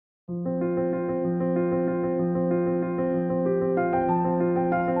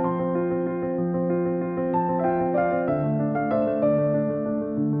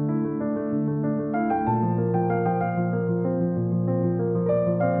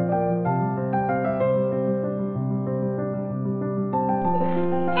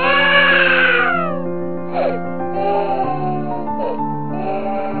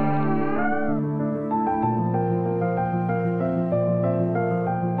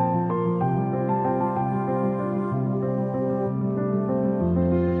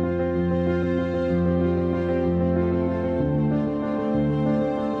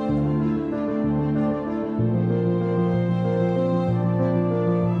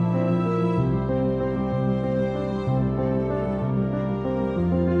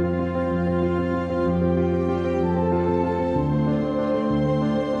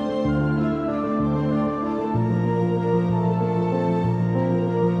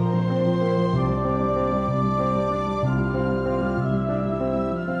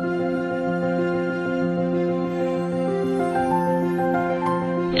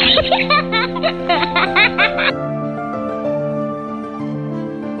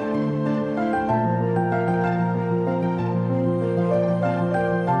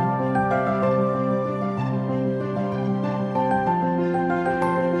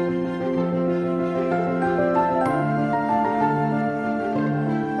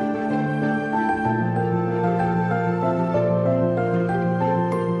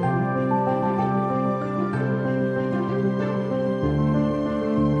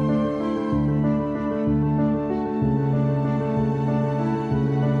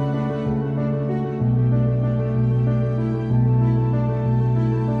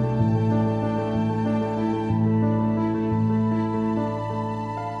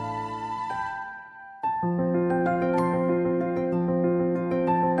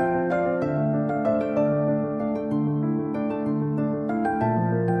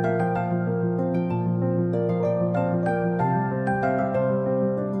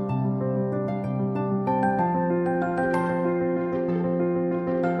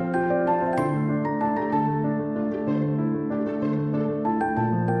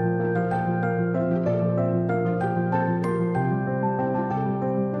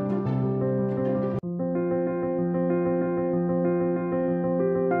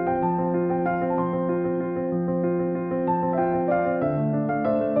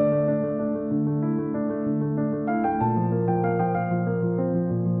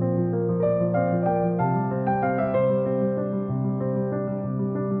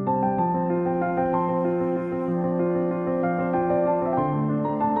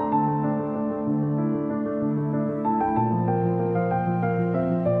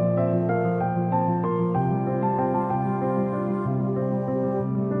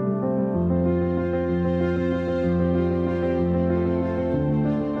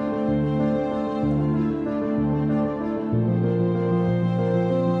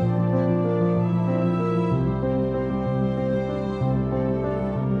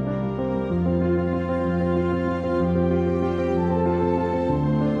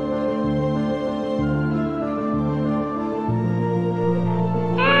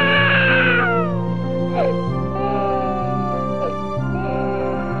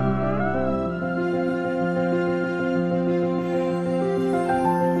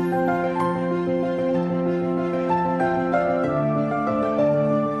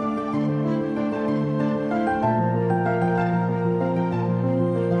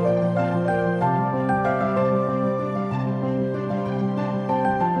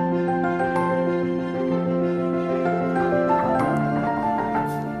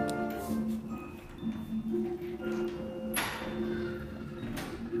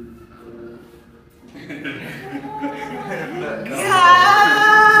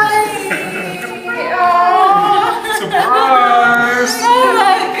Surprise! Oh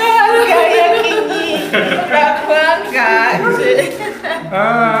my God,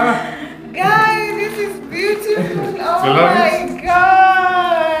 guys, this is beautiful. Oh my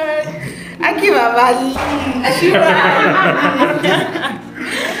God. Akiva Bali.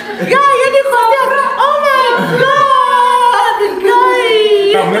 Guys, oh my God, guys.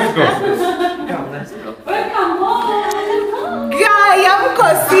 Come, let's go. Welcome home. Guys, I'm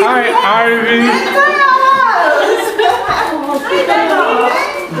going to Hi, Ivy.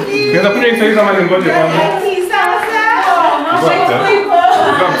 Get a plane so someone can go to your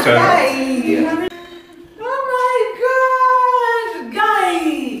Guys, oh my God,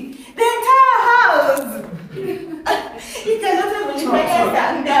 guys, the entire house. You cannot even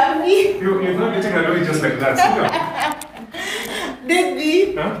stand You're not getting a lorry just like that. Baby,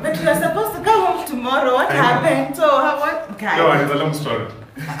 Huh? but you are supposed to come home tomorrow. What happened? So, what? Guys. No, it's a long story.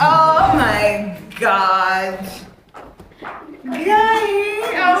 Oh my God.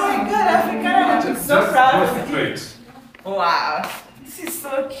 Guys, oh my God, Africana, I'm so proud of you. Wait. Wow, this is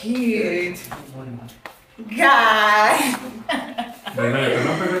so cute. Guys. Then I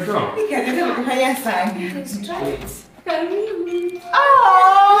cannot figure it out. You can do it. Yes, I Oh!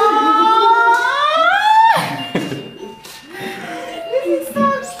 This is so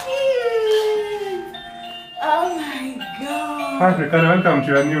cute. Oh my God. Hi, Africana, welcome to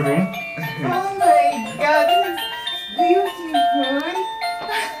your new room. Oh my God, this is beautiful.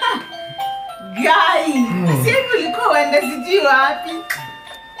 Guys, simply go and let's do you happy.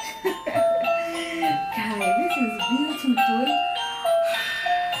 Guys, this is beautiful.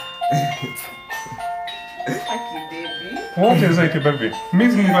 Thank you, baby. What is it, baby?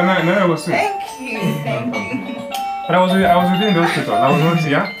 Miss Nivana, I was sick. Thank you, thank you. But I was within the hospital. I was not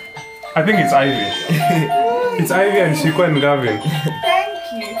here. I think it's Ivy. It's Ivy and Shiko and Gavin. Thank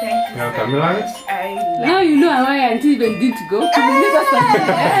you, thank you. Yeah, Camila. Now you know why I didn't even need to go to the neighbor's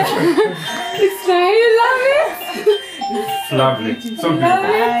It's nice, you love it? It's lovely. So beautiful. I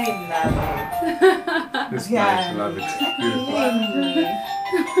love it. It's nice. I love it. Beautiful.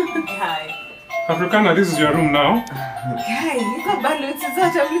 Guys. Africana, this is your room now. Guys, you got balloons in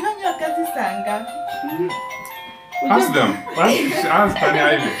such a little kazi sanga. Ask them. Ask Tani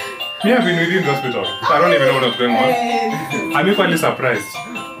Ivy. Me, I've been within the hospital. I don't even know what's going on. I'm equally surprised.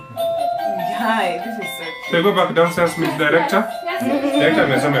 Guys, this is so cute. So you go back downstairs, meet the director. Director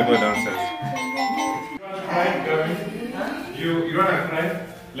may some go downstairs. You want to cry?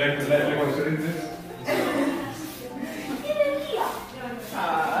 Like I was saying this?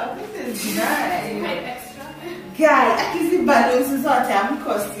 This is nice. Guys, I can see balloons is what I'm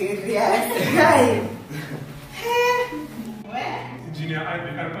serious. Guys. Engineer Ivy,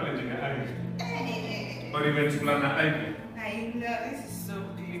 you can call Engineer Ivy. Or even Planner Ivy. I know, this is so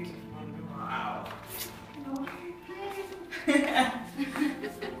beautiful. Wow.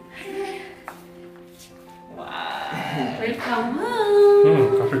 Wow. Welcome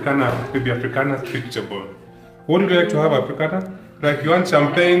home. Africana, maybe Africana's picture board. Would you like to have Africana? Like you want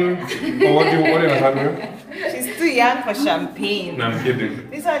champagne or what do you have? She's too young for champagne. No, I'm kidding.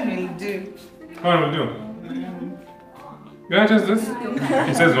 This one will do. What will do? Yeah, just this.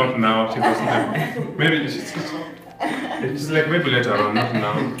 He says not now. She doesn't have. Maybe it's like maybe later on, not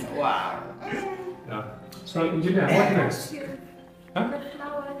now. Wow. Yeah. So, engineer, what next? Huh?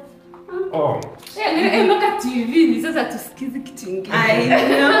 Oh. Look at TV, it's just to skiz kitchen. I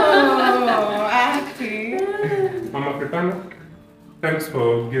know. Actually. Mama Africana, thanks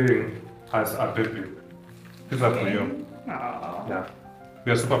for giving us a baby. This is for you. Aww. Yeah.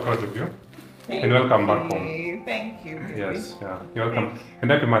 We are super proud of you. And welcome back home. Thank you. Yes, yeah. You're welcome.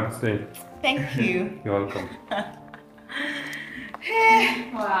 And happy Mother's Day. Thank you. You're welcome.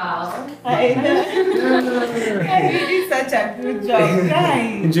 Wow. I know. You did such a good job,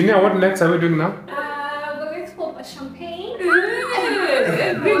 guys. Engineer, what next are we doing now? We're going to pop a champagne.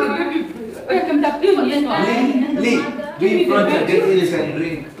 Welcome to Lee, be in front and get this and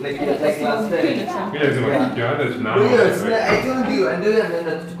drink like last time. Yes, yeah, that's now. Yes, I told you, and then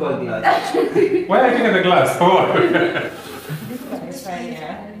not to call glass. Why are you taking the glass? For what? This one is fine,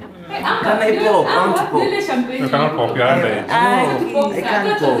 yeah. Can I pop? I want to pop. You cannot pop your hand. I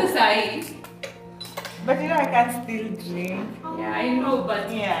can't pop. But you know, I can still drink. Yeah, I know, but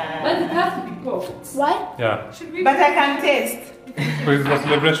Yeah. it has to be popped. What? Yeah. Should we? But I can taste. So it's a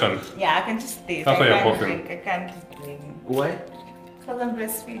celebration. Yeah, I can just taste. That's I why you're can't popping. drink. I can't drink. Why? Because I'm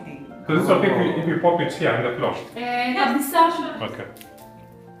breastfeeding. So this is okay if you pop it here on the floor. Okay.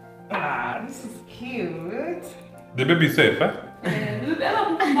 Wow, this is cute. The baby is safe, eh? You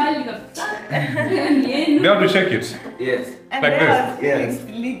have to shake it. Yes. And Like then this? I was feeling Yes.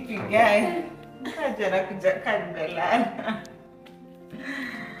 sleepy, guy. Kajana kuja kandelala.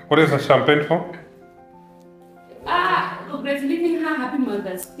 What is the champagne for? Congratulating her, happy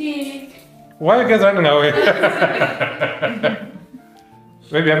Mother's Day. Why are you guys running away?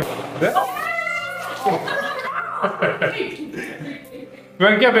 Maybe I'm there. You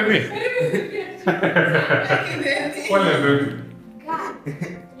want to get baby? What are you doing?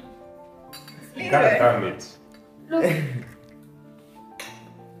 God damn it.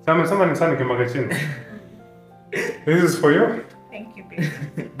 Someone is standing in my kitchen. This is for you. Thank you, baby.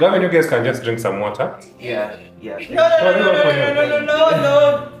 Gavin, you guys can just drink some water. Yeah. Yeah. No.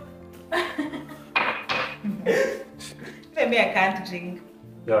 Maybe I can't drink.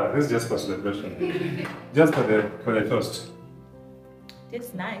 Yeah, this is just for celebration. Just for the toast.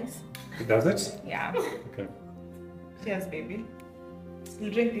 It's nice. Does it? Yeah. Okay. Cheers, baby.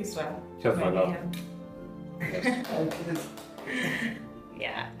 You drink this one. Cheers, my love.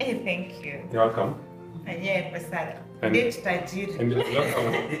 Yeah. Hey, thank you. You're welcome. And yeah, Pasada. And- tajiri. And you're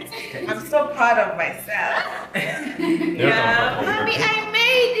welcome. I'm so proud of myself. You're Yeah. welcome. Mommy, I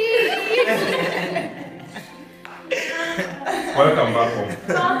made it. Welcome back home.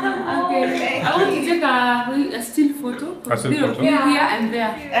 Okay. I want to take a still photo. A still Little photo? here and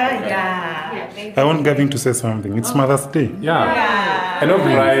there. Yeah. I want Gavin to say something. It's Mother's Day. Yeah. Yeah. I don't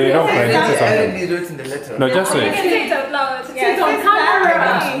cry, I don't cry. Just say I something. already wrote in the letter. No, just say. Say it out loud. Yeah, on say camera. I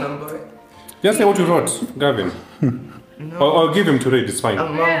it. don't remember. Just say what you wrote, Gavin. Or give him to read, it's fine. A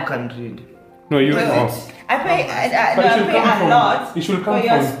mom can read. No, you. I Oh. pay, But it should I come pay a from- lot it should for come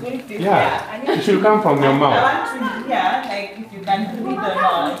your from- school fees. Yeah. I It need should come from your I mouth. want to hear, like, if you can read or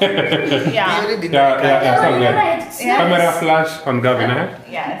not. You Yeah. already know. Yeah, sound good. Yes. Camera flash on Gavin, eh?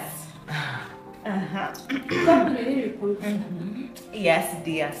 Yes. Yes,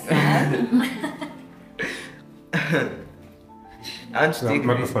 dear son. I want to No, take this.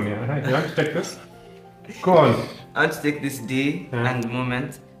 microphone here. You want to take this? Go on. I want to take this day and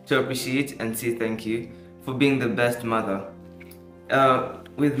moment to appreciate and say thank you for being the best mother.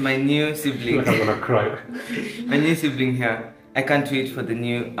 With my new sibling, I'm gonna cry. my new sibling here, I can't wait for the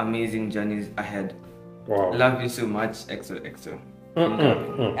new amazing journeys ahead. Wow. Love you so much, XOXO. Oh,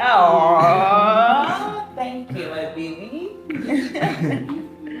 thank you, my baby.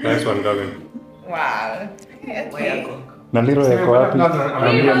 Nice one, Gavin. Wow. Okay. Na Liro yako wapi?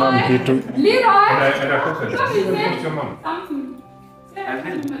 Ambia mom kitu. Leroy! And I posted it. What is that? What's your mom? Something.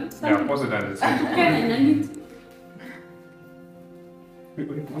 Yeah, post it and it's. I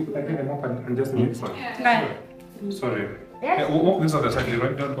think I walk and just mix one. Sorry. Yeah, walk this other side,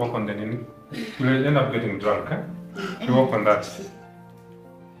 right? Don't walk on the knee. We'll end up getting drunk, eh? You walk on that.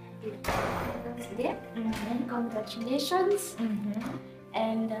 And congratulations.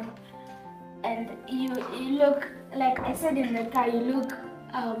 And you look, like I said in the car, you look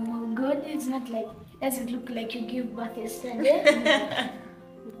good. It's not like, doesn't look like you give birth yesterday.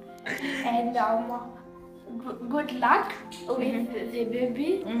 And good luck with the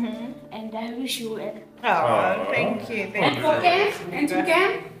baby. And I wish you well. Oh, thank you. Thank you. Okay, and you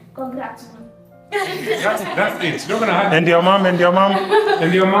can? Congrats. That's it. You're gonna have And your mom, and your mom.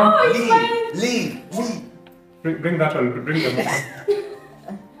 and your mom. Leave. Bring that one. Bring them.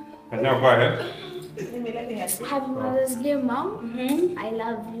 And now go ahead. Let me help you. Happy Mother's Day, Mom. I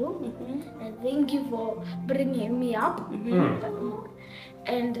love you. And thank you for bringing me up.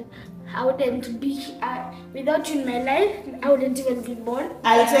 And I wouldn't be, without you in my life, I wouldn't even be born.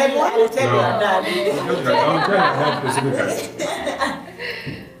 I'll tell your dad. I'll tell you about specifically.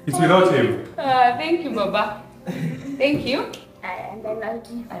 It's without him. Thank you, Baba. Thank you. And I love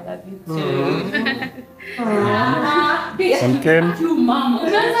you. I love you too. And Ken. You, Mom.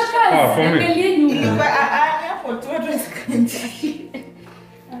 Unaanza kazi. Oh, for me. Angalia nyuma. Ilikuwa for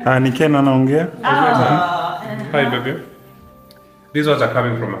 200 Ni Ken anaongea. Hi, baby. These words are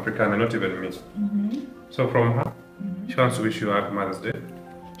coming from AFRICANA, not even me. So from her, she wants to wish you a happy Mother's Day.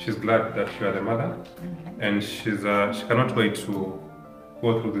 She's glad that you are the mother, and she cannot wait to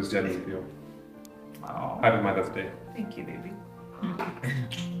go through this journey with you. Happy Mother's Day. Thank you, baby.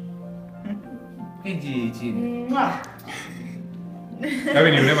 PG. I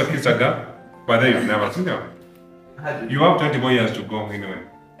mean, you never kissed a girl, but then you've never seen her. You have 20 more years to go anyway.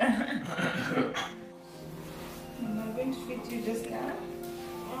 I'm going to feed you just now.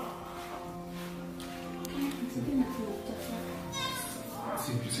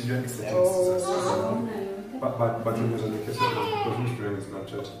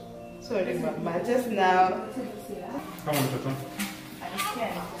 Sorry, Mama. Just now. Come on, Tata. I'm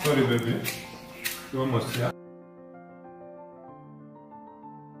scared. Sorry, baby. You almost here.